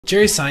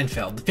Jerry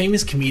Seinfeld, the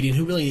famous comedian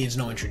who really needs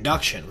no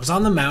introduction, was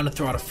on the mound to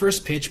throw out a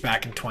first pitch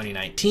back in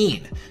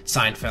 2019.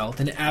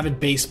 Seinfeld, an avid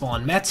baseball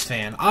and Mets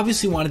fan,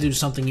 obviously wanted to do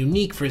something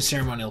unique for his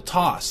ceremonial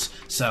toss,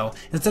 so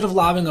instead of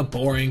lobbing a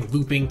boring,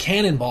 looping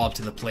cannonball up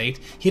to the plate,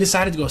 he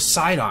decided to go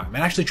sidearm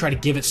and actually try to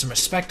give it some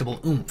respectable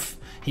oomph.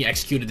 He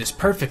executed this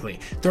perfectly,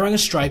 throwing a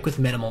strike with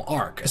minimal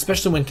arc,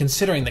 especially when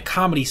considering the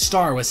comedy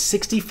star was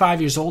 65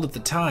 years old at the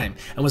time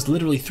and was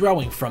literally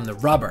throwing from the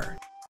rubber.